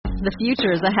The future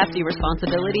is a hefty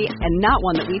responsibility and not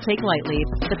one that we take lightly.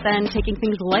 But then, taking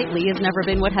things lightly has never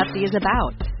been what Hefty is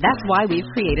about. That's why we've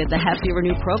created the Hefty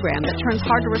Renew program that turns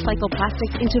hard-to-recycle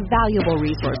plastics into valuable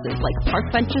resources like park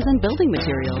benches and building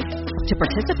materials. To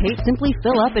participate, simply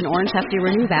fill up an orange Hefty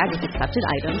Renew bag with accepted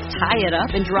items, tie it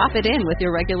up, and drop it in with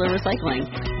your regular recycling.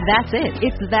 That's it.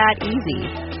 It's that easy.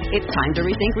 It's time to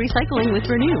rethink recycling with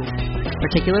Renew.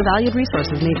 Particular valued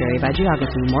resources may vary by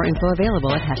geography. More info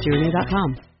available at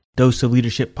heftyrenew.com. Dose of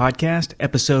Leadership Podcast,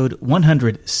 episode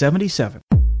 177.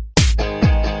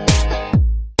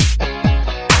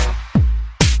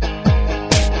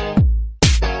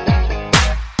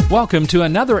 Welcome to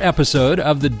another episode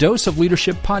of the Dose of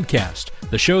Leadership Podcast,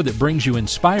 the show that brings you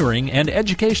inspiring and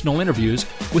educational interviews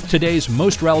with today's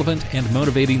most relevant and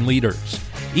motivating leaders.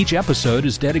 Each episode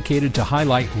is dedicated to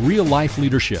highlight real-life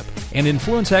leadership and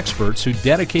influence experts who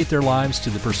dedicate their lives to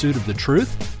the pursuit of the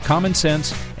truth, common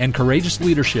sense, and courageous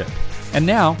leadership. And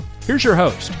now, here's your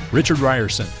host, Richard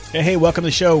Ryerson. Hey, welcome to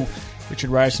the show. Richard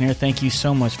Ryerson here. Thank you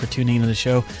so much for tuning into the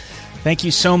show. Thank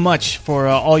you so much for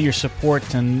all your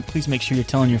support, and please make sure you're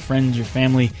telling your friends, your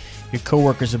family, your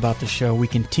coworkers about the show. We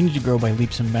continue to grow by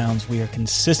leaps and bounds. We are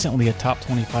consistently a top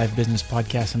 25 business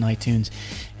podcast on iTunes,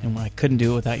 and I couldn't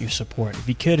do it without your support.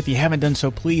 If you haven't done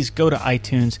so, please go to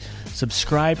iTunes,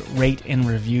 subscribe, rate, and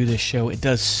review this show. It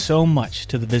does so much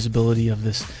to the visibility of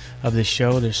this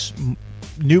show. There's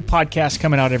new podcasts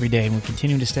coming out every day, and we're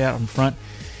continuing to stay out in front.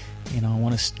 I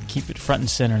want to keep it front and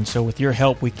center, and so with your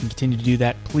help, we can continue to do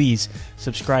that. Please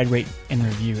subscribe, rate, and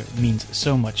review. It means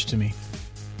so much to me.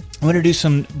 I want to introduce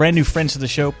some brand new friends to the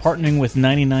show, partnering with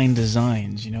 99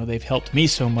 Designs. They've helped me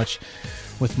so much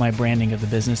with my branding of the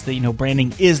business that,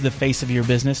 branding is the face of your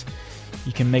business.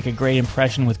 You can make a great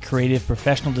impression with creative,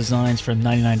 professional designs from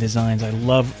 99 Designs. I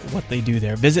love what they do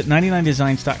there. Visit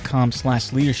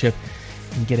 99designs.com/leadership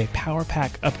and get a Power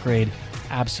Pack upgrade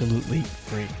absolutely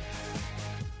free.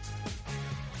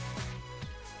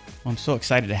 Well, I'm so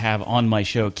excited to have on my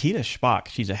show Keta Spock.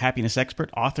 She's a happiness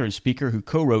expert, author, and speaker who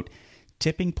co-wrote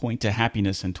Tipping Point to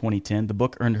Happiness in 2010. The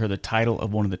book earned her the title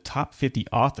of one of the top 50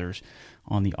 authors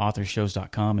on the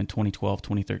authorshows.com in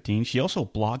 2012-2013. She also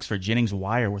blogs for Jennings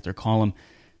Wire with her column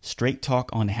Straight Talk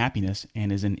on Happiness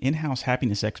and is an in-house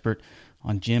happiness expert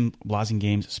on Jim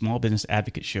Blasingame's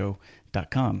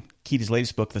smallbusinessadvocateshow.com. Keta's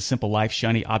latest book, The Simple Life,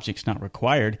 Shiny Objects Not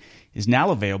Required, is now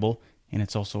available, and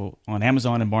it's also on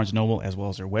Amazon and Barnes & Noble, as well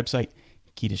as her website,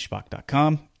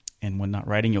 ketaspock.com. And when not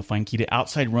writing, you'll find Keta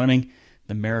outside running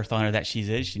the marathoner that she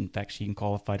is. In fact, she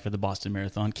qualified for the Boston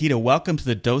Marathon. Keta, welcome to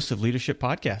the Dose of Leadership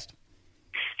Podcast.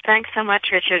 Thanks so much,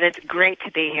 Richard. It's great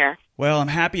to be here. Well, I'm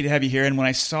happy to have you here. And when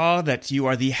I saw that you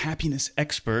are the happiness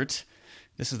expert,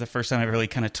 this is the first time I've really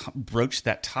kind of broached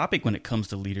that topic when it comes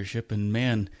to leadership. And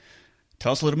man,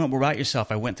 tell us a little bit more about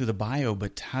yourself. I went through the bio,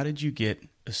 but how did you get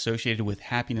associated with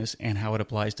happiness and how it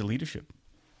applies to leadership?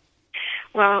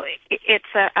 Well, it's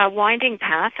a winding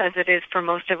path, as it is for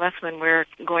most of us when we're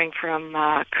going from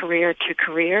career to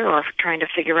career or trying to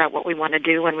figure out what we want to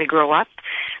do when we grow up,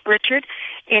 Richard.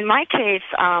 In my case,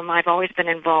 I've always been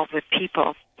involved with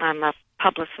people. I'm a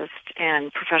publicist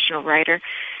and professional writer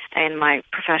in my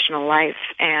professional life,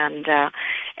 and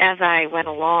as I went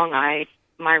along, my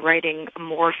writing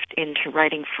morphed into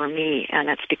writing for me, and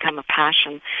it's become a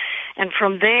passion. And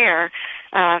from there,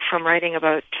 from writing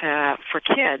about for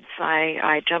kids,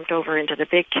 I jumped over into the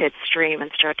big kids stream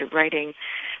and started writing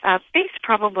based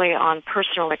probably on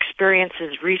personal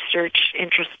experiences, research,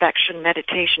 introspection,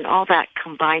 meditation, all that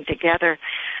combined together.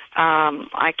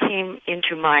 I came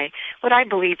into what I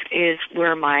believe is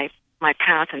where my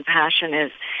path and passion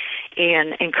is,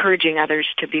 in encouraging others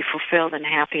to be fulfilled and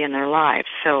happy in their lives.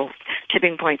 So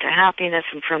Tipping Point to Happiness,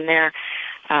 and from there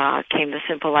came The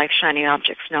Simple Life, Shiny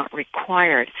Objects Not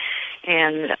Required.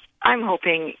 And I'm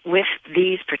hoping with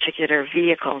these particular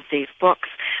vehicles, these books,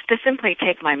 to simply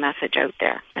take my message out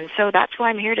there. And so that's why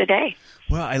I'm here today.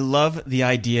 Well, I love the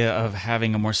idea of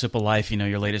having a more simple life.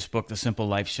 Your latest book, The Simple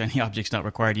Life, Shiny Objects Not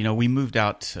Required. We moved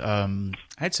out. I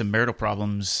had some marital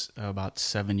problems about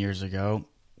 7 years ago.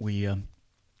 We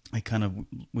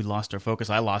lost our focus.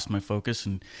 I lost my focus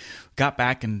and got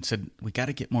back and said, we got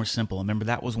to get more simple. I remember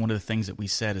that was one of the things that we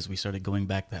said as we started going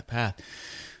back that path.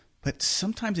 But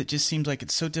sometimes it just seems like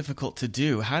it's so difficult to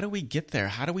do. How do we get there?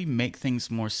 How do we make things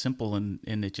more simple? And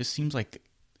it just seems like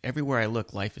everywhere I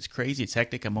look, life is crazy. It's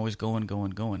hectic. I'm always going.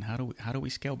 How do we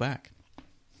scale back?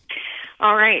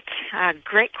 All right.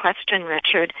 Great question,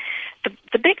 Richard.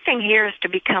 The big thing here is to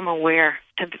become aware,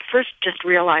 to first just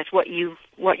realize what you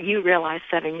realized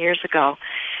 7 years ago.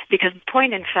 Because the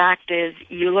point, in fact, is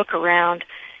you look around,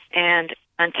 and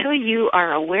until you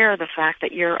are aware of the fact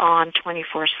that you're on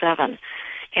 24/7,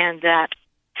 and that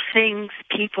things,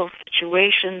 people,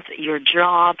 situations, your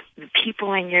job, the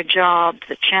people in your job,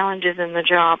 the challenges in the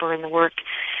job or in the work,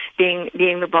 being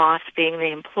the boss, being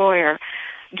the employer,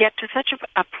 get to such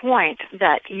a point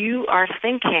that you are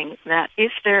thinking that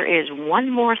if there is one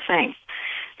more thing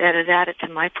that is added to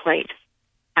my plate,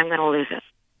 I'm going to lose it.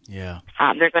 Yeah.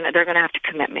 They're going to have to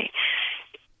commit me.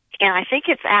 And I think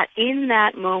it's in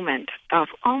that moment of,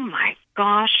 oh my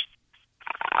gosh,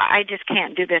 I just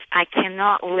can't do this. I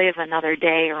cannot live another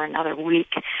day or another week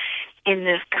at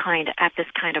this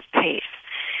kind of pace.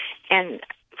 And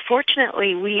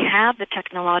fortunately, we have the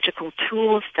technological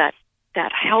tools that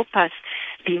help us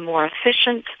be more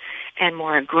efficient and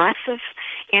more aggressive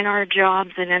in our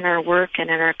jobs and in our work and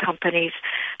in our companies.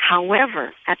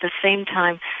 However, at the same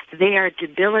time, they are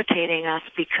debilitating us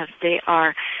because they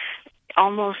are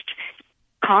almost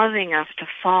causing us to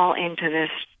fall into this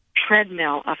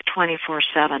treadmill of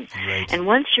 24/7. Right. And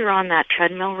once you're on that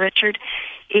treadmill, Richard,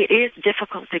 it is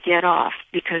difficult to get off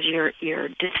because you're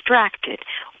distracted,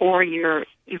 or you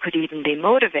could even be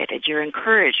motivated, you're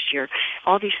encouraged,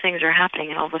 all these things are happening,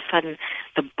 and all of a sudden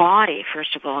the body,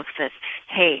 first of all, says,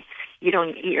 hey,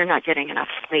 you're not getting enough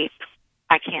sleep.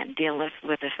 I can't deal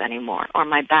with this anymore, or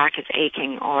my back is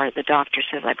aching, or the doctor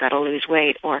says I've got to lose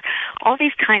weight, or all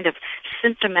these kind of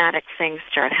symptomatic things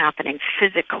start happening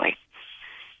physically.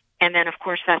 And then, of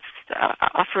course, that's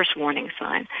a first warning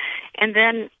sign. And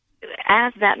then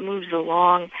as that moves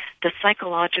along, the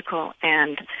psychological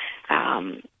and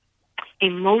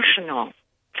emotional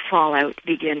fallout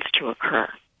begins to occur.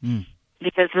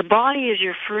 Because the body is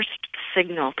your first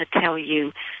signal to tell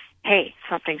you, hey,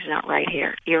 something's not right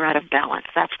here. You're out of balance.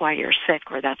 That's why you're sick,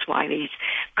 or that's why these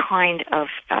kind of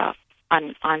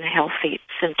unhealthy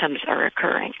symptoms are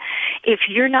occurring. If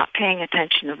you're not paying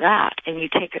attention to that and you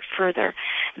take it further,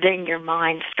 then your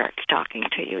mind starts talking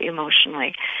to you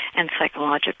emotionally and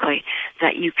psychologically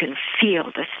that you can feel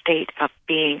the state of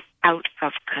being out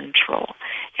of control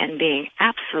and being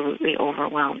absolutely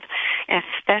overwhelmed,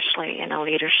 especially in a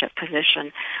leadership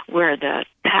position where the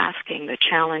tasking, the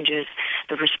challenges,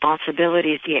 the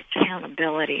responsibilities, the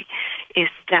accountability is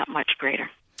that much greater.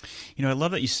 You know, I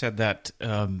love that you said that,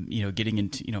 getting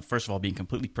into, first of all, being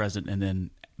completely present, and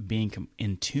then being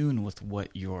in tune with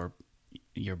what your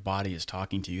body is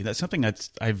talking to you. That's something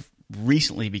I've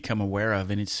recently become aware of,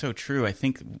 and it's so true. I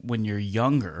think when you're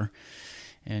younger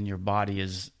and your body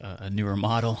is a newer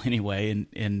model anyway,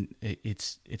 and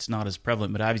it's not as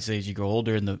prevalent, but obviously as you grow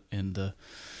older and the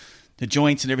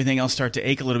joints and everything else start to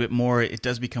ache a little bit more, it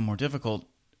does become more difficult.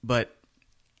 But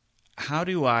how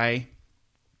do I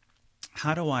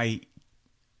let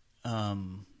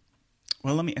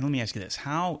me ask you this.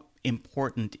 How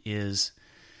important is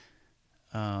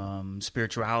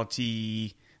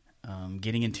spirituality,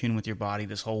 getting in tune with your body,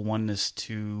 this whole oneness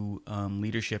to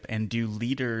leadership? And do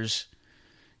leaders,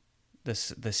 the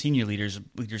senior leaders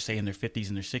say in their 50s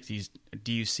and their 60s,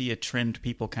 do you see a trend,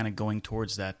 people kind of going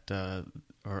towards that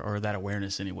or that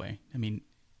awareness anyway? I mean,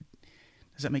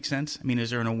 does that make sense? I mean,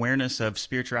 is there an awareness of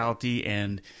spirituality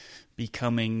and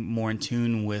becoming more in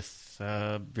tune with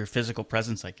your physical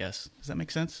presence, I guess? Does that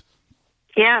make sense?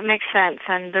 Yeah, it makes sense.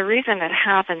 And the reason it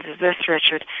happens is this,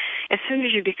 Richard. As soon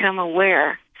as you become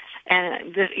aware,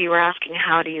 and you were asking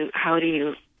how do you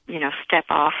step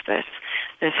off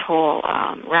this whole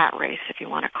rat race, if you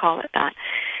want to call it that,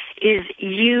 is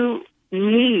you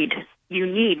need,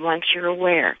 once you're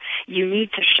aware, you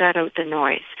need to shut out the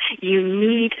noise. You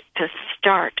need to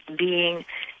start being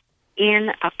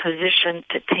in a position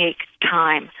to take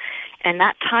time. And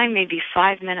that time may be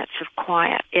 5 minutes of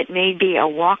quiet. It may be a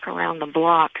walk around the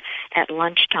block at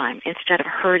lunchtime instead of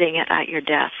herding it at your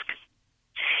desk.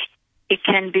 It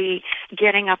can be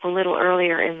getting up a little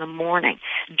earlier in the morning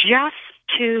just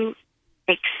to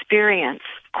experience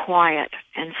quiet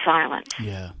and silence.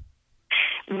 Yeah.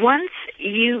 Once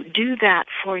you do that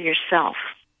for yourself,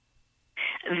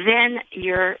 then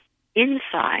your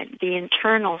inside, the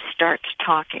internal, starts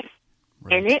talking.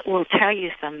 Right. And it will tell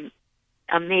you some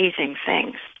amazing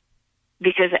things,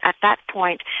 because at that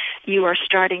point you are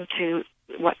starting to,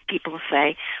 what people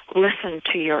say, listen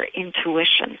to your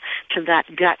intuition, to that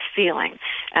gut feeling.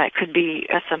 It could be,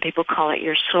 some people call it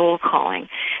your soul calling,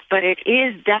 but it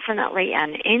is definitely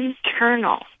an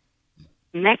internal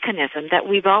mechanism that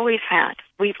we've always had.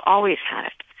 We've always had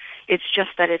it. It's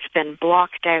just that it's been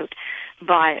blocked out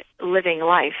by living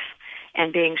life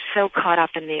and being so caught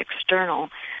up in the external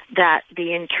that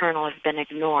the internal has been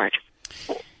ignored.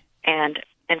 And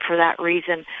for that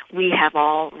reason, we have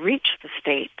all reached the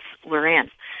states we're in.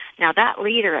 Now, that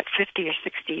leader at 50 or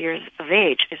 60 years of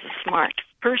age is a smart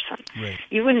person. Right.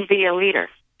 You wouldn't be a leader.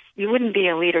 You wouldn't be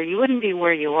a leader. You wouldn't be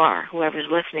where you are, whoever's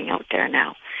listening out there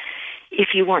now,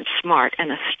 if you weren't smart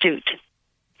and astute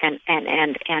and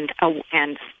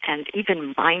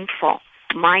even mindful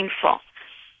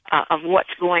of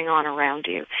what's going on around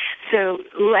you. So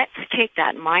let's take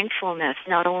that mindfulness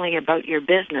not only about your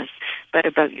business, but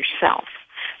about yourself.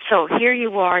 So here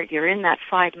you are, you're in that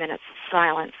 5 minutes of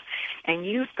silence, and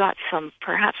you've got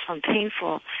perhaps some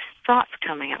painful thoughts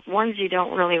coming up, ones you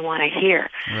don't really want to hear.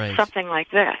 Right. Something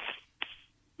like this: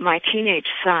 my teenage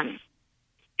son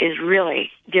is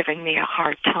really giving me a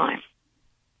hard time.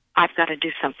 I've got to do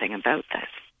something about this.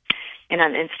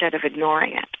 And instead of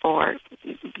ignoring it or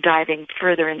diving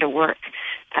further into work,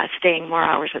 staying more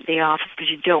hours at the office because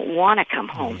you don't want to come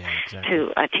home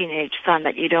to a teenage son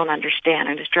that you don't understand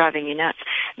and is driving you nuts.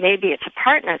 Maybe it's a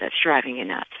partner that's driving you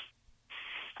nuts.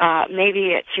 Maybe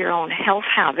it's your own health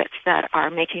habits that are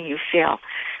making you feel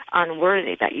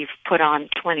unworthy, that you've put on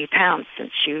 20 pounds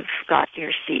since you've got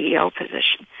your CEO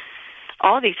position.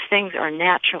 All these things are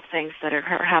natural things that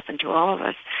happen to all of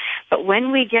us. But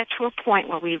when we get to a point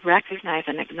where we recognize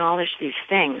and acknowledge these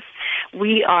things,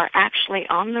 we are actually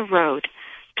on the road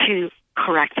to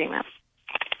correcting them.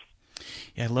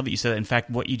 Yeah, I love that you said that. In fact,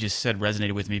 what you just said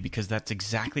resonated with me because that's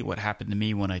exactly what happened to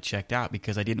me when I checked out,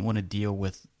 because I didn't want to deal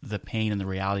with the pain and the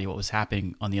reality of what was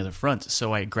happening on the other fronts.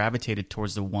 So I gravitated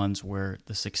towards the ones where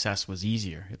the success was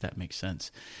easier, if that makes sense.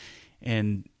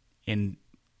 And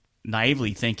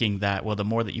naively thinking that, well, the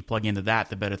more that you plug into that,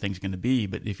 the better things are going to be.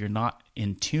 But if you're not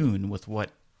in tune with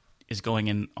what is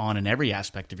going on in every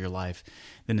aspect of your life,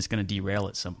 then it's going to derail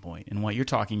at some point. And what you're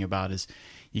talking about is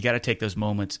you got to take those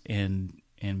moments and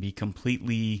be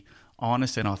completely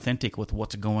honest and authentic with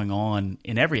what's going on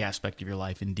in every aspect of your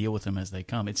life and deal with them as they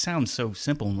come. It sounds so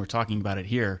simple when we're talking about it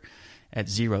here at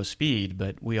zero speed,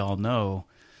 but we all know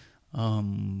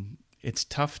it's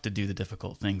tough to do the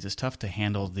difficult things. It's tough to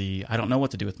handle I don't know what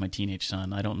to do with my teenage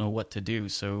son. I don't know what to do.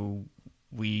 So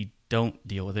we don't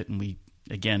deal with it. And we,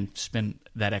 again, spend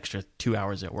that extra 2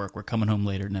 hours at work. We're coming home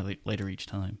later each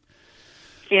time.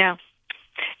 Yeah.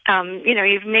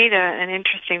 You've made an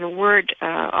interesting, the word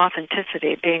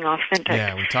authenticity, being authentic.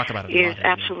 Yeah, we talk about it a lot. Is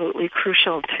absolutely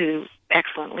crucial to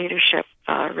excellent leadership,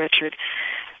 Richard.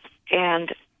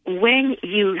 And when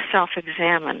you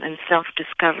self-examine and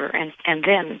self-discover and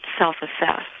then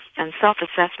self-assess, and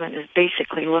self-assessment is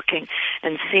basically looking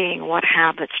and seeing what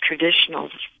habits,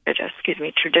 traditions,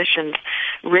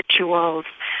 rituals,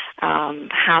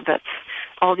 habits,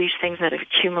 all these things that have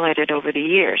accumulated over the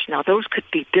years. Now, those could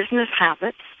be business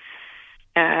habits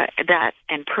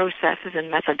and processes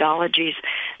and methodologies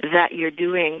that you're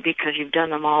doing because you've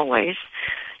done them always.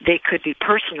 They could be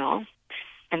personal,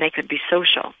 and they could be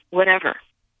social, whatever.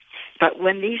 But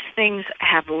when these things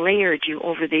have layered you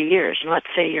over the years, and let's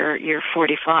say you're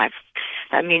 45,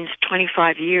 that means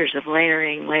 25 years of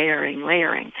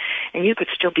layering, and you could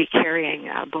still be carrying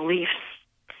beliefs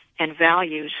and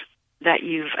values that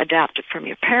you've adapted from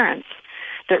your parents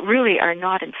that really are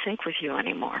not in sync with you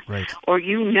anymore. Right. Or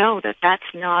you know that that's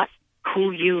not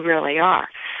who you really are.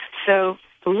 So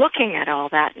looking at all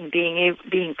that and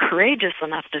being courageous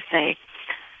enough to say,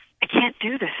 I can't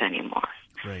do this anymore.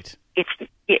 Right.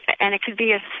 And it could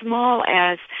be as small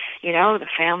as, the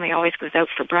family always goes out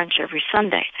for brunch every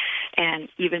Sunday, and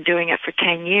you've been doing it for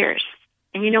 10 years.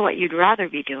 And you know what you'd rather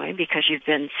be doing because you've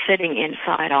been sitting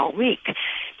inside all week?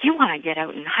 You want to get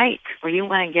out and hike, or you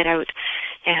want to get out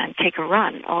and take a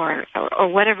run, or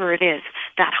whatever it is,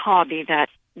 that hobby,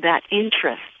 that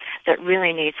interest that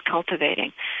really needs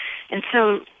cultivating. And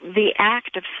so the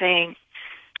act of saying,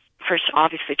 first,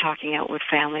 obviously talking out with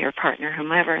family or partner,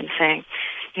 whomever, and saying,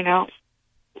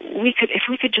 if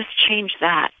we could just change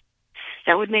that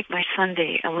would make my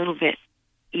Sunday a little bit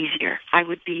easier. I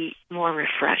would be more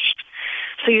refreshed.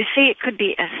 So you see, it could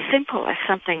be as simple as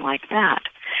something like that,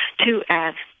 to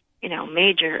as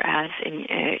major as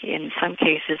in some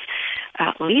cases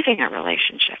leaving a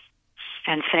relationship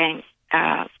and saying,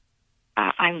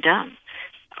 I'm done.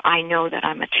 I know that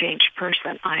I'm a changed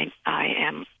person. I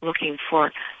am looking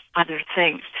for other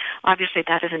things. Obviously,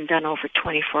 that isn't done over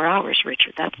 24 hours,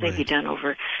 Richard. That's maybe done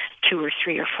over 2 or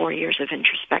 3 or 4 years of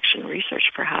introspection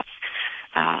research, perhaps.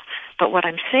 But what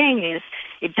I'm saying is,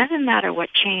 it doesn't matter what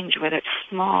change, whether it's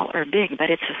small or big, but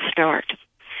it's a start.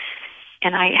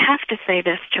 And I have to say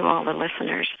this to all the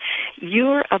listeners.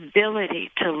 Your ability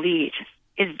to lead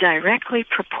is directly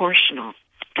proportional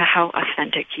to how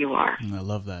authentic you are. I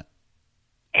love that.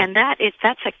 And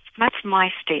that's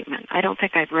my statement. I don't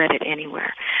think I've read it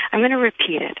anywhere. I'm going to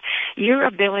repeat it. Your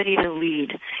ability to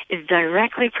lead is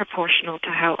directly proportional to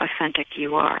how authentic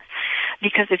you are.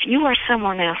 Because if you are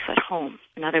someone else at home,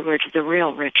 in other words, the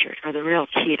real Richard or the real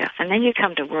Keita, and then you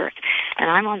come to work, and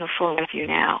I'm on the phone with you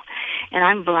now, and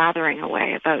I'm blathering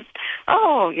away about,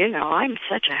 I'm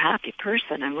such a happy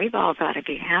person, and we've all got to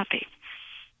be happy,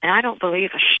 and I don't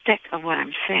believe a shtick of what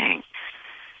I'm saying,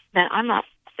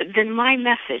 then my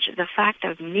message, the fact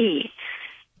of me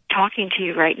talking to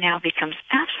you right now, becomes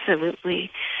absolutely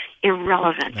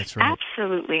irrelevant, That's right.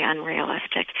 absolutely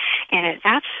unrealistic, and it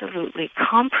absolutely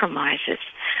compromises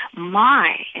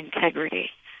my integrity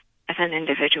as an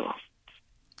individual.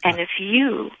 And if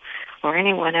you or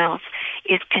anyone else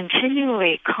is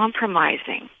continually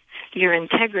compromising your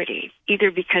integrity,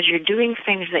 either because you're doing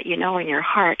things that you know in your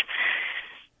heart,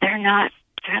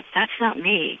 that's not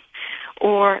me,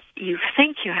 or you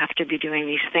think you have to be doing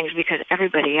these things because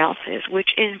everybody else is,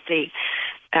 which is the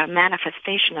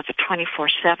manifestation of the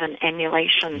 24/7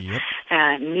 emulation,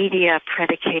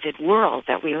 media-predicated world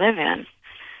that we live in,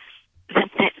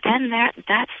 then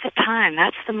that's the time,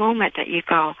 that's the moment that you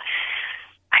go,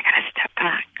 I got to step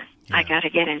back. Yeah. I got to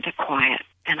get into quiet,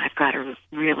 and I've got to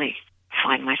really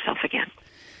find myself again.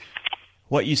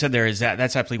 What you said there is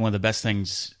that's actually one of the best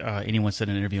things anyone said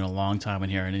in an interview in a long time in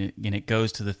here, and it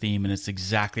goes to the theme, and it's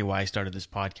exactly why I started this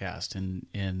podcast. And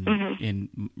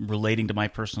in relating to my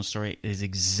personal story, is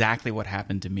exactly what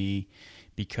happened to me,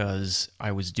 because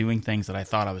I was doing things that I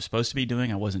thought I was supposed to be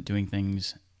doing. I wasn't doing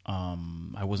things.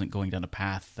 I wasn't going down a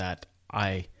path that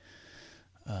I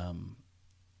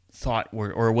thought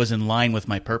or was in line with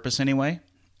my purpose anyway.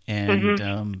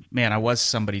 And man, I was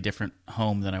somebody different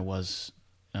home than I was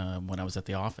when I was at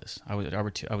the office. I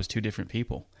was two different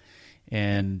people,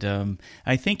 and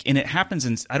I think, and it happens,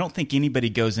 and I don't think anybody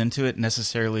goes into it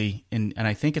necessarily, and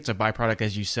I think it's a byproduct,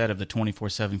 as you said, of the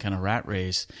 24/7 kind of rat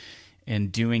race,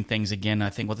 and doing things again. I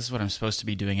think, well, this is what I'm supposed to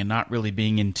be doing, and not really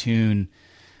being in tune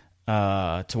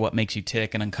to what makes you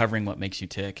tick, and uncovering what makes you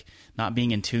tick, not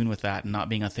being in tune with that, and not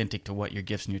being authentic to what your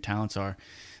gifts and your talents are.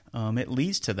 It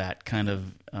leads to that kind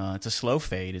of, it's a slow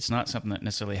fade. It's not something that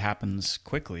necessarily happens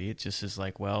quickly. It just is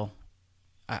like, well,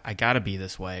 I got to be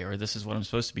this way, or this is what I'm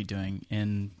supposed to be doing.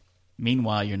 And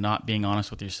meanwhile, you're not being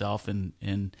honest with yourself and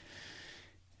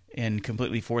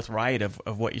completely forthright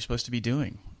of what you're supposed to be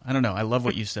doing. I don't know. I love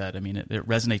what you said. I mean, it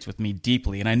resonates with me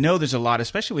deeply. And I know there's a lot,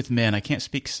 especially with men. I can't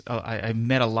speak. I've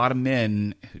met a lot of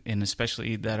men, and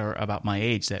especially that are about my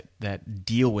age, that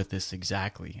deal with this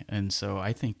exactly. And so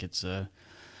I think it's a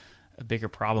bigger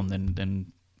problem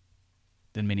than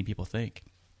many people think.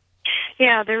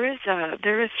 Yeah, there is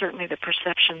certainly the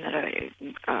perception that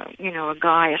a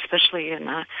guy, especially in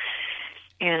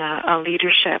a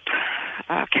leadership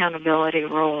accountability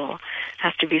role,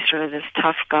 has to be sort of this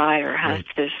tough guy, or has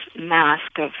this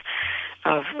mask of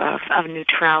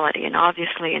neutrality. And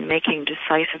obviously, in making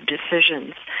decisive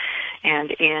decisions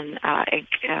and in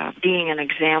being an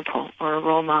example or a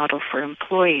role model for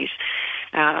employees,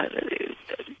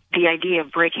 the idea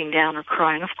of breaking down or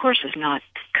crying, of course, is not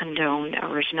condoned,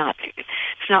 or it's not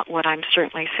what I'm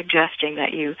certainly suggesting,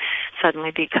 that you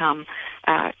suddenly become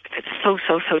so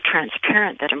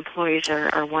transparent that employees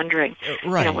are wondering,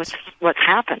 what's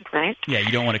happened, right? Yeah,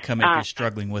 you don't want to come in if you're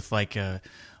struggling with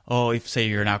if say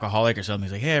you're an alcoholic or something,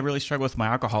 it's like, hey, I really struggle with my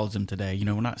alcoholism today.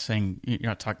 We're not saying you're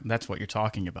not talking. That's what you're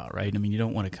talking about, right? I mean, you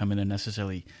don't want to come in and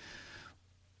necessarily.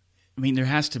 I mean, there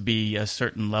has to be a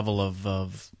certain level of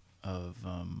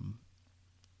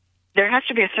there has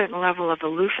to be a certain level of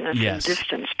aloofness and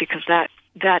distance, because that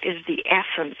is the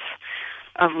essence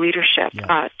of leadership.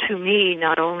 Yeah. To me,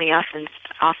 not only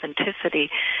authenticity,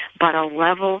 but a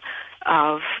level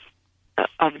of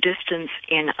distance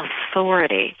in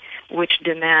authority, which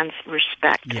demands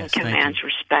respect and commands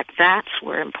respect. That's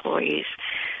where employees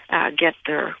get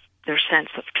their sense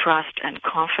of trust and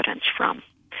confidence from.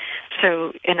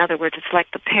 So, in other words, it's like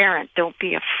the parent, don't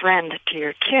be a friend to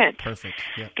your kid. Perfect.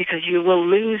 Yeah. Because you will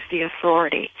lose the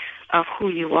authority of who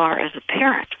you are as a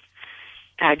parent.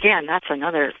 Again, that's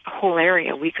another whole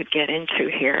area we could get into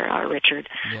here, Richard.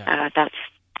 Yeah. That's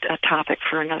a topic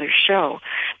for another show.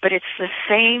 But it's the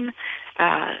same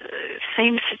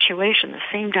situation, the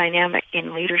same dynamic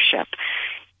in leadership.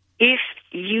 If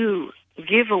you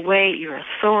give away your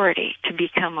authority to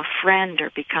become a friend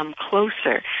or become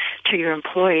closer to your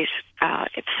employees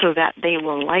so that they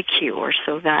will like you, or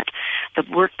so that the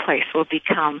workplace will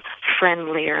become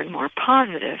friendlier and more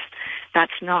positive,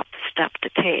 that's not the step to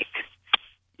take.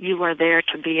 You are there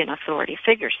to be an authority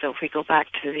figure. So if we go back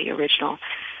to the original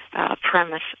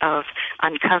premise of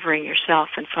uncovering yourself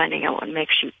and finding out what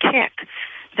makes you tick,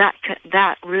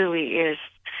 that really is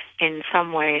in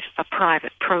some ways a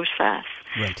private process.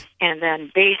 Right. And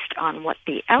then based on what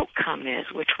the outcome is,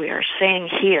 which we are saying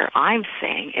here, I'm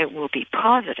saying it will be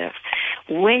positive.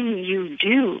 When you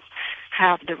do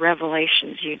have the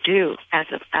revelations you do as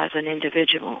an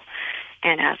individual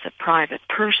and as a private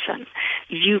person,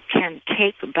 you can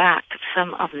take back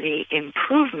some of the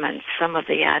improvements, some of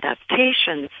the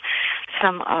adaptations,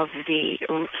 some of the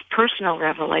personal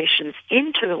revelations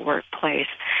into the workplace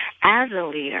as a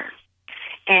leader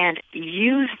and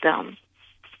use them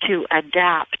to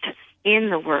adapt in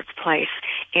the workplace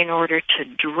in order to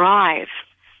drive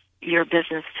your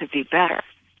business to be better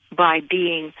by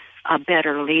being a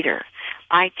better leader.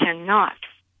 I cannot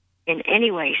in any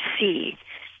way see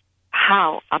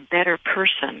how a better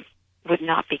person would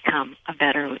not become a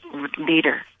better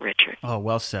leader, Richard. Oh,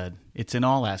 well said. It's in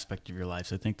all aspects of your life.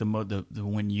 So I think the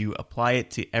when you apply it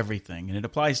to everything, and it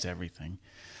applies to everything,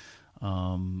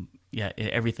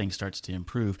 everything starts to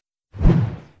improve.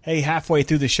 Hey, halfway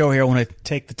through the show here, I want to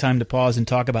take the time to pause and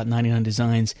talk about 99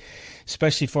 Designs,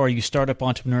 especially for you startup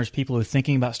entrepreneurs, people who are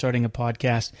thinking about starting a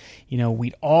podcast. You know,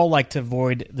 we'd all like to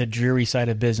avoid the dreary side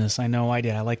of business. I know I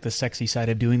did. I like the sexy side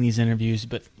of doing these interviews,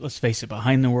 but let's face it,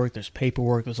 behind the work, there's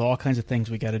paperwork, there's all kinds of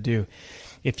things we got to do.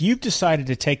 If you've decided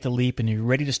to take the leap and you're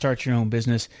ready to start your own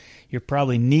business, you're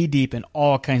probably knee-deep in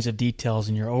all kinds of details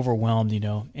and you're overwhelmed,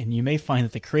 and you may find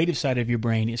that the creative side of your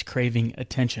brain is craving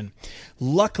attention.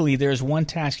 Luckily, there's one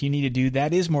task you need to do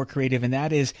that is more creative, and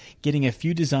that is getting a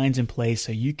few designs in place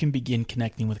so you can begin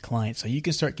connecting with clients, so you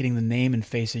can start getting the name and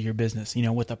face of your business.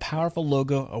 With a powerful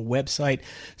logo, a website,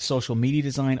 social media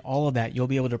design, all of that, you'll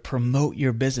be able to promote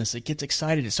your business. It gets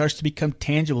excited. It starts to become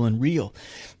tangible and real,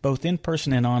 both in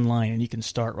person and online, and you can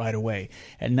start right away.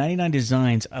 At 99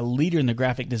 Designs, a leader in the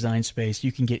graphic design space,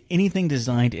 you can get anything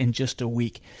designed in just a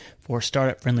week for a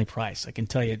startup-friendly price. I can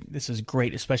tell you this is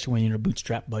great, especially when you're in a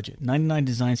bootstrap budget. 99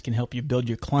 Designs can help you build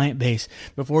your client base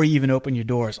before you even open your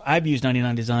doors. I've used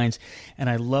 99 Designs, and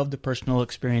I love the personal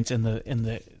experience and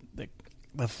the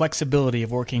flexibility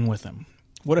of working with them.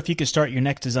 What if you could start your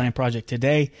next design project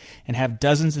today and have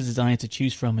dozens of designs to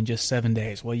choose from in just 7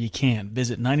 days? Well, you can.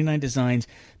 Visit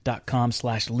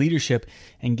 99designs.com/leadership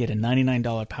and get a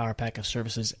 $99 power pack of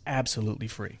services absolutely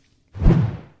free.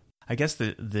 I guess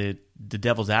the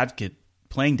devil's advocate,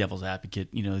 playing devil's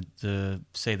advocate,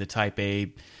 the type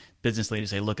A business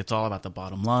leaders say, look, it's all about the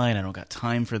bottom line. I don't got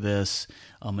time for this.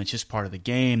 It's just part of the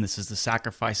game. This is the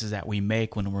sacrifices that we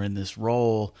make when we're in this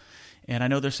role. And I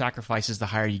know there's sacrifices the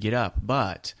higher you get up,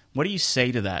 but what do you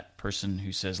say to that person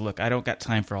who says, look, I don't got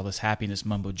time for all this happiness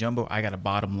mumbo jumbo. I got a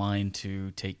bottom line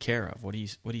to take care of. What do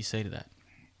you say to that?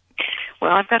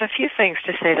 Well, I've got a few things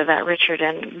to say to that, Richard.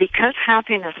 And because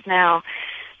happiness now,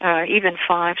 even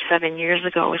 5-7 years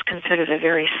ago, was considered a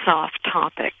very soft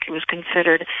topic. It was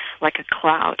considered like a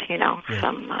cloud,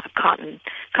 some cotton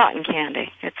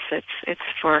candy. It's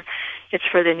for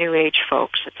the new age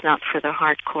folks. It's not for the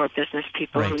hardcore business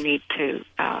people who need to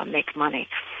make money.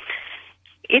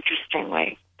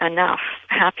 Interestingly enough,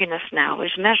 happiness now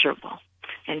is measurable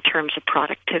in terms of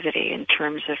productivity, in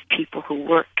terms of people who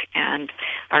work and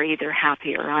are either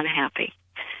happy or unhappy.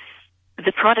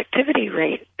 The productivity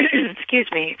rate,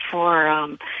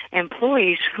 for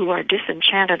employees who are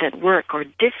disenchanted at work or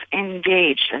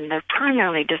disengaged, and they're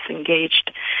primarily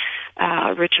disengaged,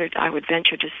 Richard, I would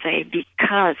venture to say,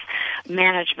 because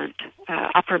management,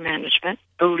 upper management,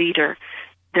 the leader,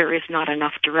 there is not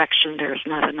enough direction, there is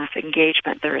not enough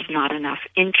engagement, there is not enough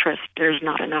interest, there is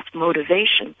not enough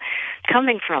motivation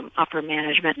coming from upper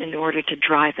management in order to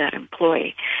drive that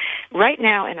employee. Right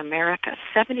now in America,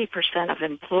 70% of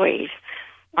employees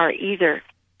are either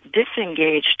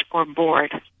disengaged or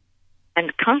bored,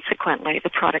 and consequently the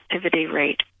productivity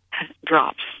rate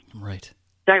drops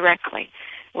directly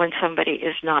when somebody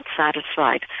is not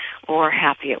satisfied or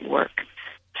happy at work.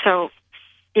 So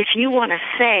if you want to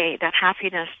say that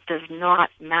happiness does not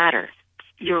matter,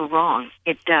 you're wrong.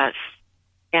 It does.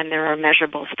 And there are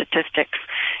measurable statistics,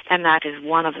 and that is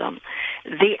one of them.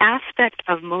 The aspect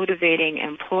of motivating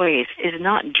employees is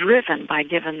not driven by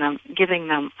giving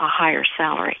them a higher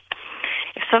salary.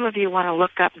 If some of you want to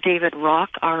look up David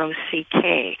Rock,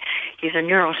 R-O-C-K, he's a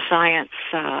neuroscience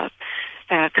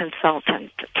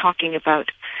consultant talking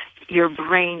about Your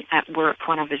Brain at Work,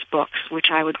 one of his books, which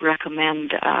I would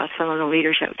recommend some of the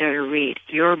leaders out there to read,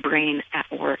 Your Brain at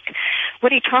Work.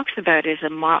 What he talks about is a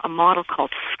model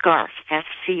called SCARF,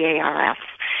 S-C-A-R-F,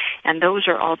 and those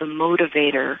are all the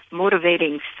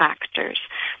motivating factors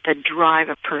that drive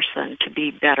a person to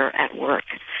be better at work.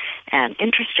 And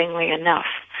interestingly enough,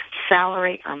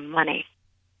 salary or money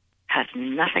has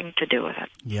nothing to do with it.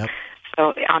 Yep.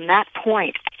 So on that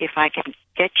point, if I can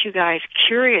get you guys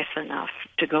curious enough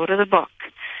to go to the book,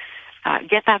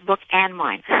 get that book and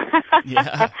mine.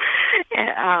 Yeah.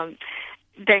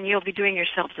 Then you'll be doing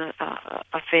yourselves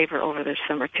a favor over the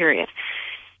summer period.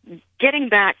 Getting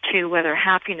back to whether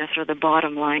happiness or the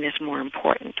bottom line is more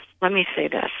important, let me say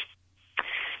this.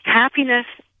 Happiness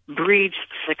breeds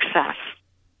success.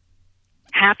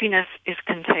 Happiness is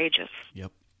contagious.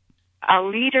 Yep. A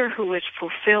leader who is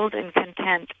fulfilled and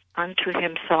content unto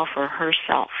himself or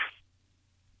herself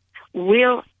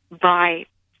will, by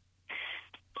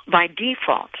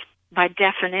default, by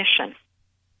definition,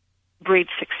 breed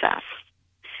success.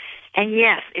 And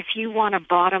yes, if you want a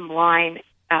bottom line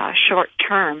short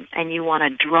term and you want to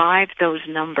drive those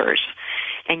numbers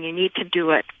and you need to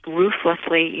do it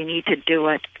ruthlessly, you need to do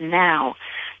it now,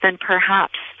 then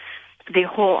perhaps the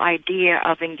whole idea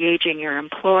of engaging your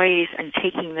employees and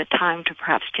taking the time to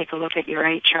perhaps take a look at your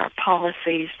HR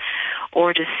policies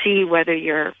or to see whether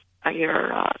your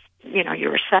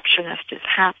receptionist is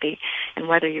happy and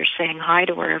whether you're saying hi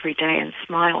to her every day and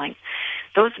smiling,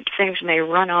 those things may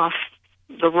run off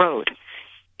the road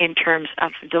in terms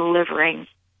of delivering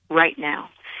right now.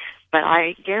 But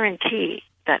I guarantee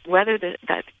that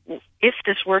that if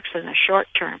this works in the short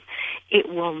term, it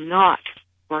will not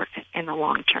work in the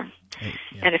long term. Yeah.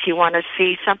 And if you want to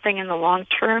see something in the long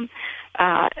term,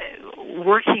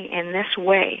 working in this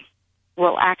way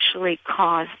will actually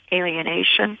cause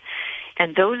alienation.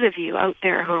 And those of you out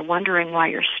there who are wondering why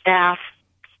your staff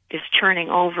is turning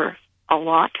over a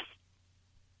lot,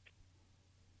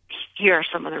 here are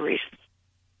some of the reasons,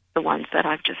 the ones that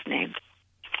I've just named.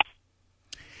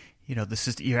 You know,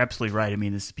 you're absolutely right. I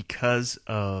mean, it's because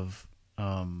of,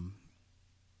 God,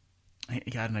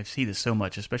 and I see this so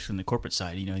much, especially in the corporate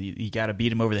side. You know, you got to beat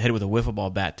them over the head with a wiffle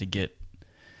ball bat to get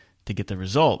the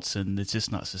results, and it's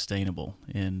just not sustainable.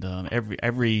 And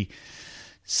every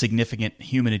significant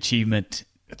human achievement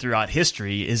throughout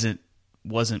history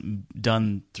wasn't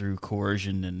done through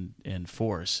coercion and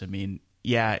force. I mean,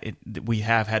 yeah, we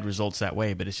have had results that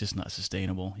way, but it's just not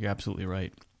sustainable. You're absolutely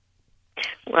right.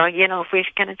 Well, you know, if we're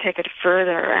going to take it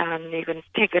further and even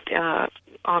take it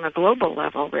on a global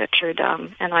level, Richard,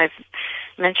 and I've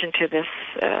mentioned this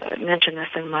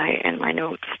in my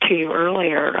notes to you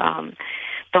earlier,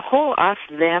 the whole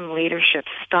us-them leadership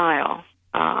style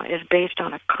is based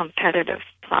on a competitive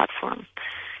platform.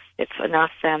 It's an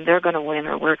us-them, they're going to win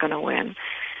or we're going to win.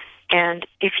 And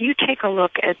if you take a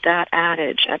look at that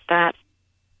adage, at that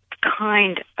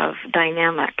kind of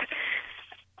dynamic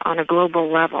on a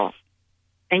global level,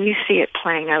 and you see it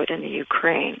playing out in the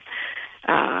Ukraine,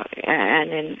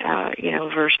 and in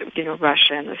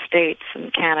Russia and the States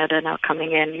and Canada now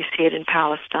coming in. You see it in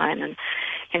Palestine and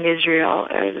in Israel,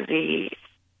 the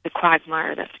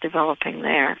quagmire that's developing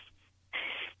there.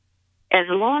 As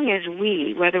long as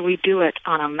whether we do it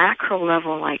on a macro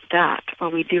level like that, or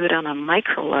we do it on a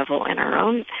micro level in our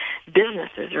own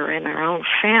businesses or in our own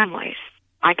families,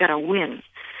 I got to win.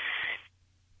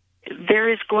 There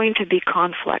is going to be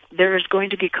conflict. There is going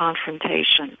to be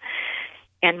confrontation.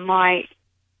 And my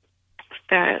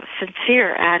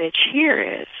sincere adage here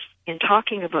is, in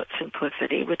talking about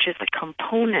simplicity, which is a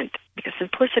component, because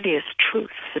simplicity is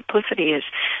truth, simplicity is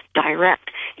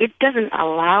direct. It doesn't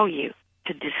allow you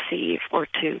to deceive or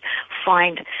to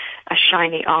find a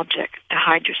shiny object to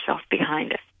hide yourself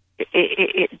behind it.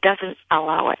 It doesn't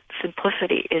allow it.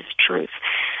 Simplicity is truth.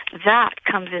 That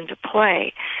comes into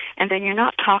play, and then you're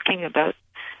not talking about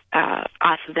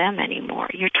us, them anymore.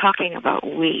 You're talking about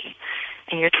we,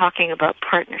 and you're talking about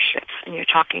partnerships, and you're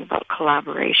talking about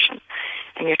collaboration,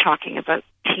 and you're talking about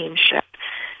teamship,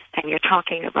 and you're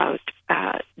talking about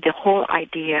the whole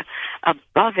idea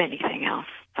above anything else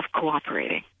of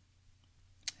cooperating.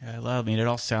 I mean, it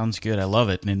all sounds good. I love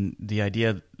it. And the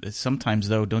idea, sometimes,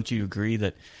 though, don't you agree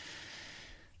that,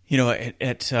 you know,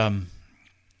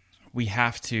 we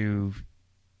have to,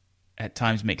 at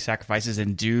times, make sacrifices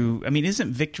and do, I mean,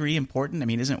 isn't victory important? I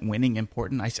mean, isn't winning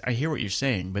important? I hear what you're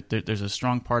saying, but there's a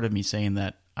strong part of me saying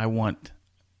that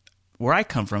where I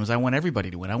come from is I want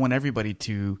everybody to win. I want everybody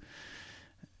to,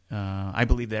 I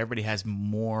believe that everybody has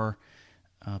more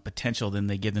potential than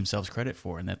they give themselves credit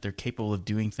for, and that they're capable of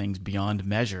doing things beyond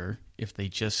measure if they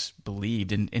just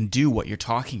believed and do what you're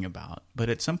talking about. But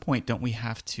at some point, don't we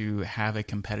have to have a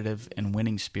competitive and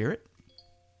winning spirit?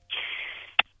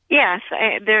 Yes,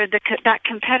 that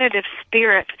competitive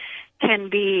spirit can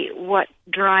be what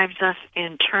drives us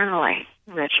internally,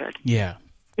 Richard. Yeah.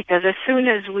 Because as soon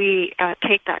as we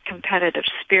take that competitive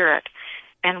spirit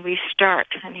and we start,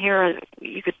 and here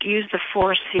you could use the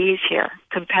 4 C's here,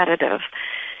 competitive,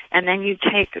 and then you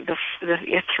take the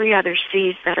 3 other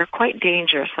C's that are quite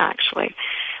dangerous, actually.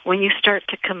 When you start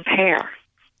to compare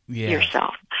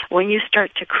yourself, when you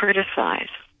start to criticize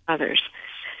others,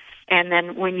 and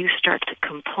then when you start to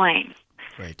complain.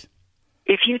 Right.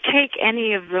 If you take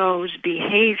any of those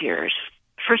behaviors,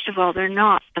 first of all, they're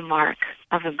not the mark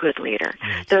of a good leader.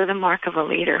 Right. They're the mark of a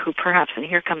leader who perhaps, and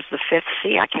here comes the fifth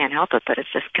C, I can't help it, but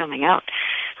it's just coming out,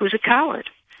 who's a coward.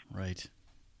 Right.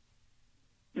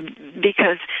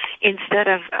 Because instead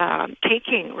of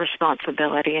taking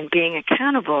responsibility and being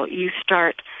accountable, you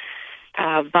start,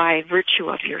 by virtue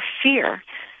of your fear,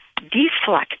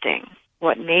 deflecting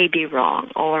what may be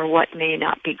wrong or what may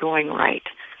not be going right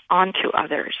onto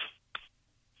others.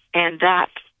 And that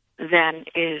then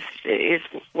is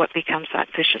what becomes that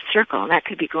vicious circle. And that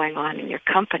could be going on in your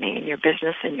company, in your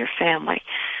business, in your family,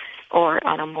 or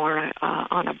on a more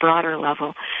on a broader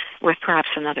level with perhaps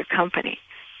another company.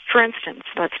 For instance,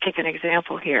 let's take an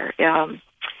example here.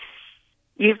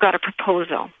 You've got a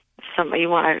proposal. You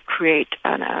want to create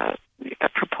a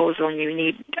proposal, and you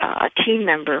need a team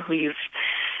member who you've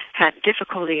had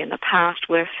difficulty in the past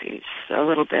with. He's a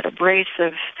little bit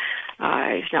abrasive.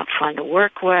 He's not fun to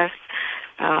work with.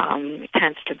 He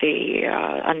tends to be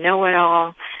a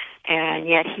know-it-all, and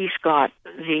yet he's got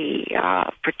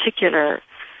the particular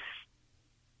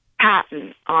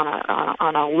patent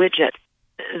on a widget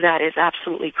that is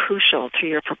absolutely crucial to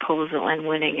your proposal and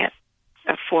winning it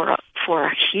for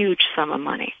a huge sum of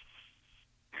money.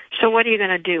 So what are you going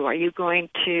to do? Are you going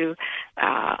to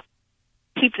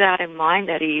keep that in mind,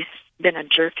 that he's been a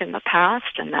jerk in the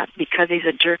past, and that because he's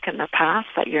a jerk in the past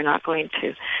that you're not going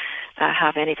to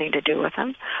have anything to do with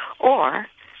him? Or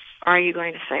are you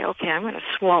going to say, okay, I'm going to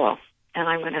swallow, and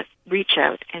I'm going to reach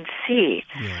out and see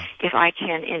if I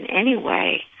can in any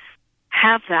way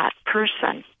have that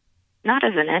person not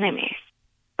as an enemy,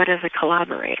 but as a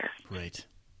collaborator. Right.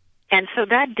 And so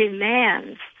that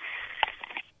demands,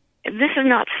 this is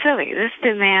not silly, this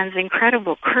demands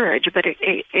incredible courage, but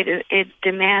it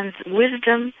demands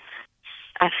wisdom,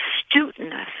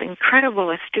 astuteness, incredible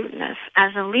astuteness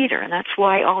as a leader. And that's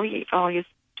why all you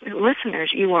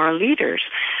listeners, you are leaders.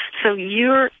 So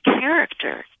your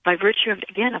character, by virtue of,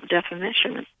 again, of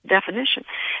definition,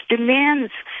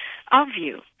 demands of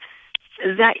you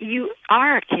that you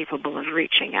are capable of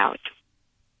reaching out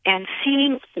and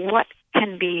seeing what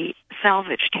can be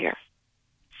salvaged here.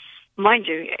 Mind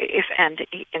you, and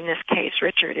in this case,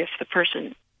 Richard, if the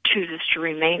person chooses to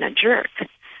remain a jerk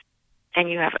and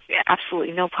you have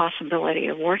absolutely no possibility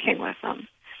of working with them,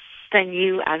 then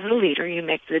you, as a leader, you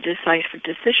make the decisive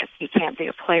decision. He can't be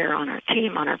a player on our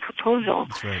team, on our proposal.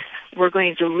 That's right. We're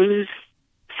going to lose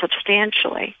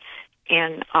substantially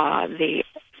in the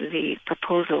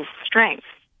proposal's strength,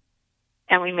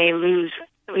 and we may lose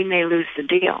the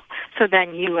deal. So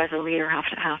then you, as a leader, have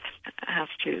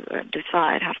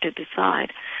to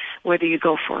decide whether you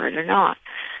go for it or not.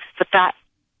 But that,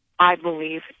 I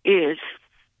believe, is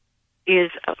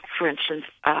for instance,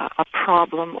 a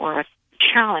problem or a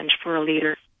challenge for a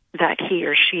leader that he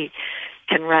or she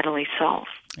can readily solve.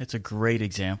 It's a great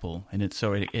example, and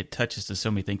it touches to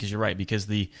so many things. Because you're right, because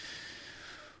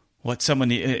what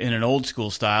someone in an old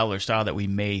school style or style that we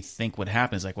may think would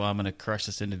happen is like, well, I'm going to crush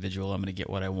this individual, I'm going to get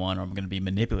what I want, or I'm going to be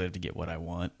manipulative to get what I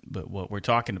want. But what we're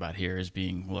talking about here is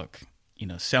being,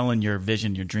 selling your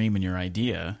vision, your dream, and your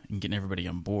idea and getting everybody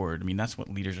on board. I mean, that's what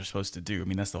leaders are supposed to do. I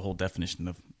mean, that's the whole definition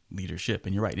of leadership.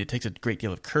 And you're right, it takes a great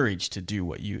deal of courage to do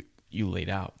what you laid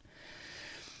out.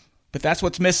 But that's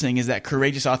what's missing, is that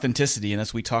courageous authenticity,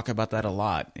 and we talk about that a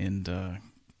lot. And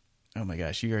oh my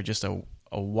gosh, you are just a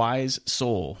wise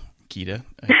soul, Kida.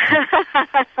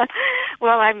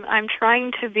 Well, I'm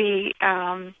trying to be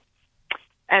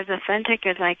as authentic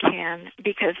as I can,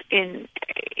 because in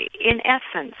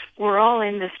essence, we're all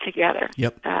in this together.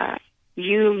 Yep.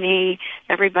 You, me,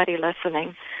 everybody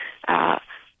listening.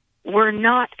 We're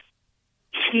not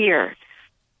here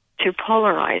to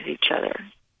polarize each other.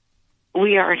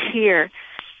 We are here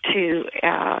to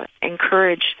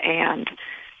encourage and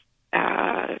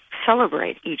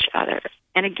celebrate each other.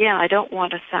 And again, I don't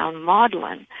want to sound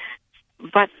maudlin,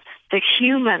 but the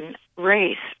human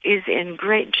race is in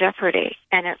great jeopardy,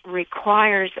 and it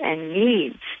requires and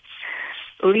needs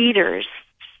leaders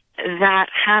that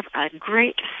have a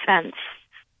great sense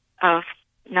of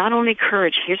not only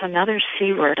courage. Here's another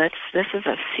C word. This is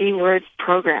a C word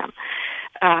program.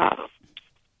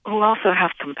 Who also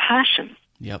have compassion.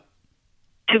 Yep.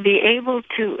 To be able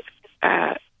to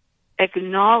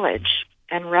acknowledge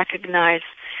and recognize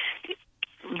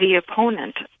the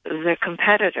opponent, the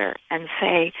competitor, and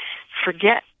say,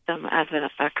 forget them as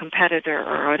a competitor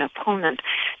or an opponent.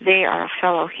 They are a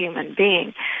fellow human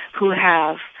being who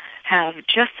have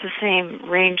just the same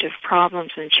range of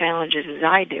problems and challenges as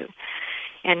I do.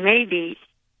 And maybe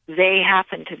they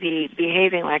happen to be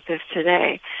behaving like this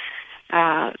today,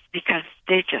 because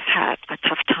they just had a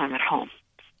tough time at home.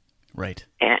 Right.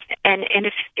 And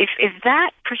if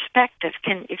that perspective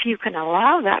if you can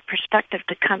allow that perspective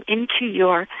to come into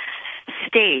your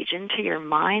stage, into your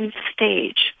mind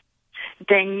stage,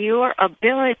 then your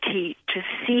ability to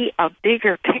see a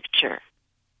bigger picture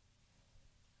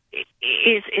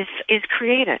is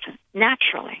created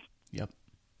naturally. Yep.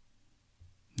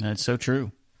 That's so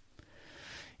true.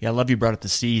 Yeah, I love you brought up the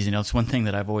C's. It's one thing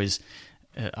that I've always,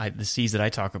 the C's that I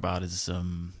talk about is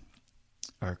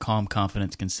are calm,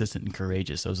 confident, consistent, and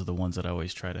courageous. Those are the ones that I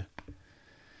always try to.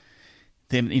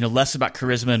 Then less about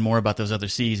charisma and more about those other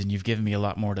C's. And you've given me a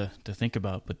lot more to think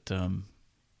about. But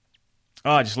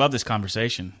I just love this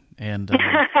conversation. And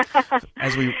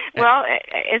as we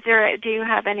do you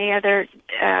have any other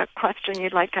question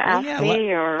you'd like to ask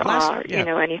me, or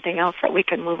anything else that we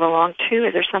can move along to?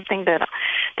 Is there something that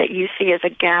you see as a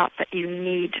gap that you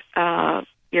need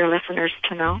your listeners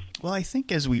to know? Well, I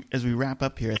think as we wrap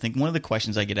up here, I think one of the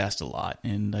questions I get asked a lot,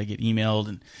 and I get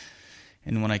emailed,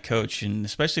 and when I coach, and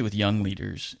especially with young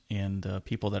leaders and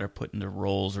people that are put into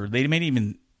roles, or they may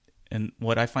even, and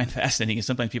what I find fascinating is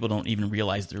sometimes people don't even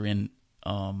realize they're in.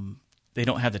 They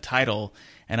don't have the title,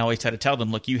 and I always try to tell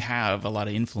them, look, you have a lot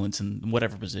of influence in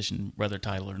whatever position, whether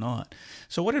title or not.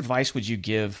 So what advice would you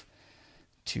give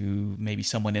to maybe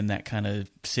someone in that kind of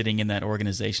sitting in that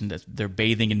organization that they're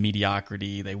bathing in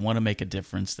mediocrity, they want to make a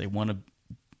difference, they want to,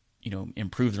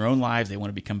 improve their own lives, they want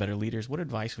to become better leaders? What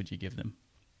advice would you give them?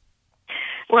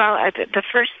 Well, the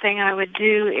first thing I would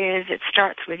do is it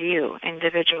starts with you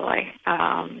individually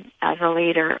as a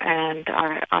leader, and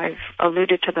I've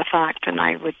alluded to the fact, and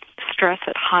I would stress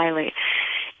it highly,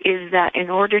 is that in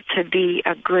order to be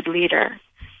a good leader,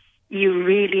 you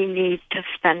really need to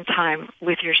spend time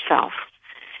with yourself.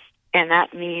 And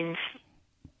that means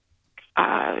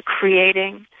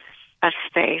creating a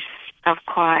space of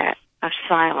quiet, of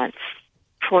silence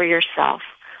for yourself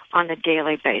on a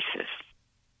daily basis.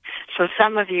 So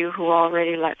some of you who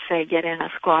already, let's say, get in a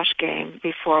squash game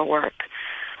before work,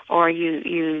 or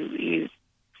you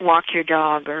walk your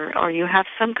dog, or you have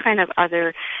some kind of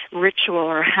other ritual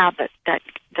or habit that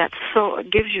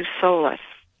gives you solace,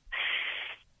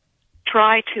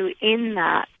 try to, in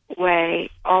that way,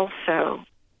 also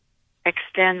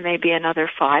extend maybe another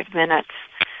 5 minutes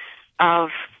of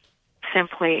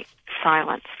simply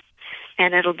silence.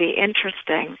 And it'll be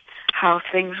interesting how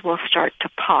things will start to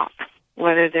pop,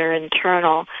 whether they're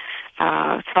internal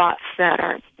thoughts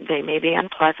they may be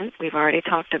unpleasant. We've already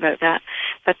talked about that.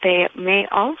 But they may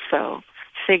also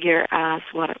figure as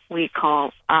what we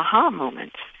call aha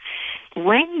moments.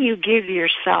 When you give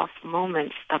yourself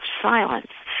moments of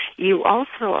silence, you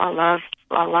also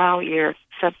allow your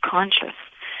subconscious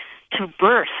to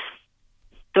birth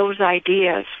those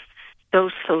ideas,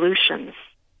 those solutions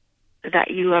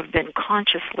that you have been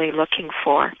consciously looking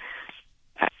for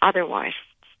otherwise.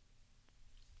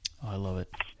 Oh, I love it.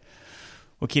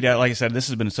 Well, Keta, like I said, this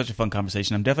has been such a fun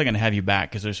conversation. I'm definitely going to have you back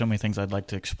because there's so many things I'd like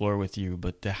to explore with you.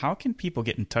 But how can people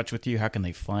get in touch with you? How can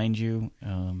they find you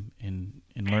and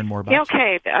learn more about you?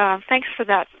 Okay. Thanks for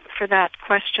that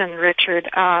question, Richard.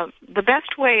 The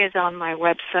best way is on my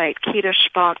website,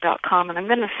 KetaSchwab.com, and I'm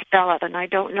going to spell it, and I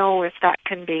don't know if that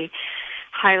can be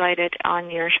highlighted on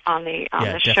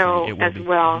the show as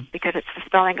well, because it's the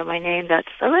spelling of my name that's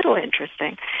a little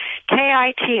interesting.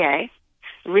 K-I-T-A,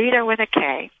 Rita with a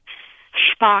K.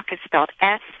 Schbach is spelled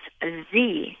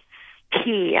S-Z-P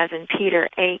as in Peter,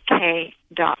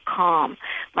 AK.com.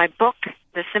 My book,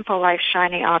 The Simple Life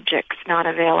Shiny Objects Not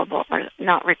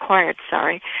Required,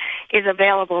 is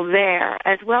available there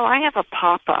as well. I have a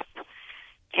pop-up,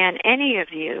 and any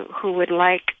of you who would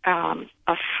like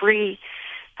a free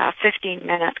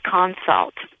 15-minute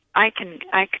consult, I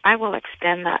will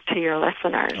extend that to your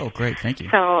listeners. Oh, great. Thank you.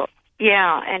 So,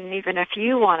 yeah, and even if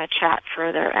you want to chat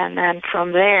further, and then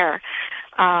from there,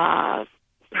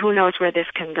 who knows where this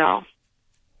can go.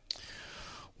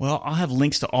 Well, I'll have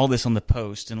links to all this on the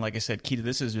post. And like I said, Keta,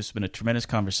 this has just been a tremendous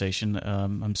conversation.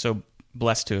 I'm so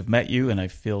blessed to have met you, and I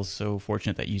feel so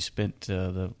fortunate that you spent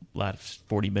the last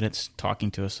 40 minutes talking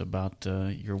to us about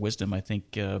your wisdom. I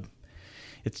think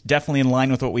it's definitely in line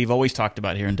with what we've always talked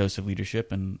about here in Dose of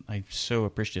Leadership, and I'm so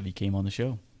appreciative you came on the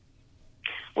show.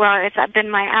 Well, it's been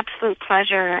my absolute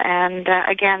pleasure, and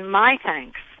again, my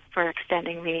thanks for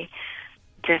extending me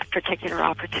this particular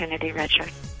opportunity, Richard.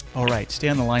 All right, stay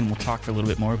on the line. We'll talk for a little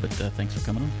bit more, but thanks for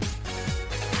coming on.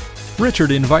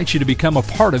 Richard invites you to become a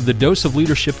part of the Dose of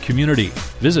Leadership community.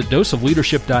 Visit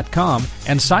doseofleadership.com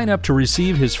and sign up to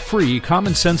receive his free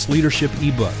Common Sense Leadership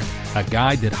ebook, a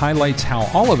guide that highlights how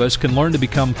all of us can learn to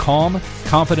become calm,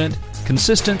 confident,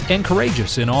 consistent, and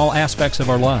courageous in all aspects of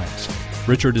our lives.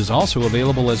 Richard is also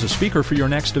available as a speaker for your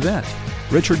next event.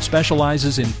 Richard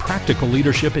specializes in practical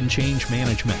leadership and change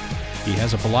management. He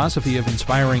has a philosophy of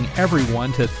inspiring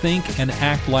everyone to think and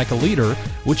act like a leader,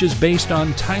 which is based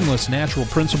on timeless natural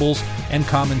principles and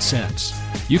common sense.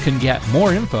 You can get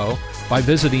more info by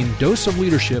visiting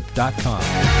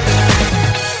doseofleadership.com.